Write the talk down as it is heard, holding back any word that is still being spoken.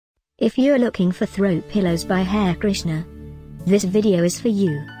If you're looking for throw pillows by Hare Krishna, this video is for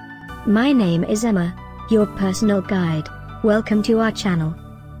you. My name is Emma, your personal guide. Welcome to our channel.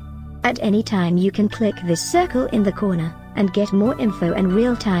 At any time you can click this circle in the corner, and get more info and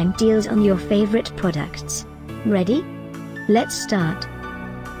real-time deals on your favorite products. Ready? Let's start.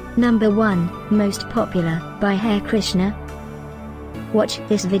 Number 1, Most Popular, by Hare Krishna. Watch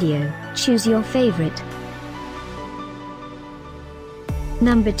this video, choose your favorite.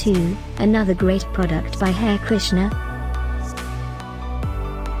 Number 2, another great product by Hare Krishna.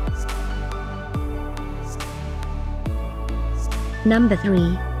 Number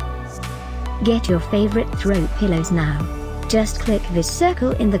 3. Get your favorite throw pillows now. Just click this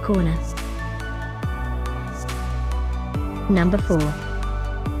circle in the corner. Number 4.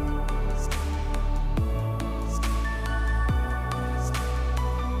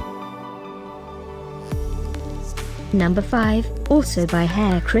 Number 5, also by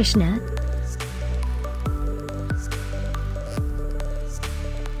Hare Krishna.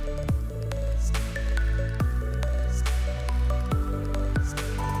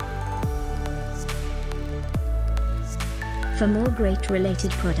 For more great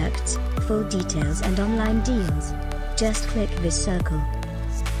related products, full details and online deals, just click this circle.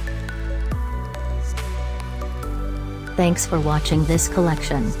 Thanks for watching this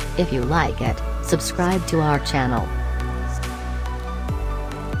collection. If you like it, subscribe to our channel.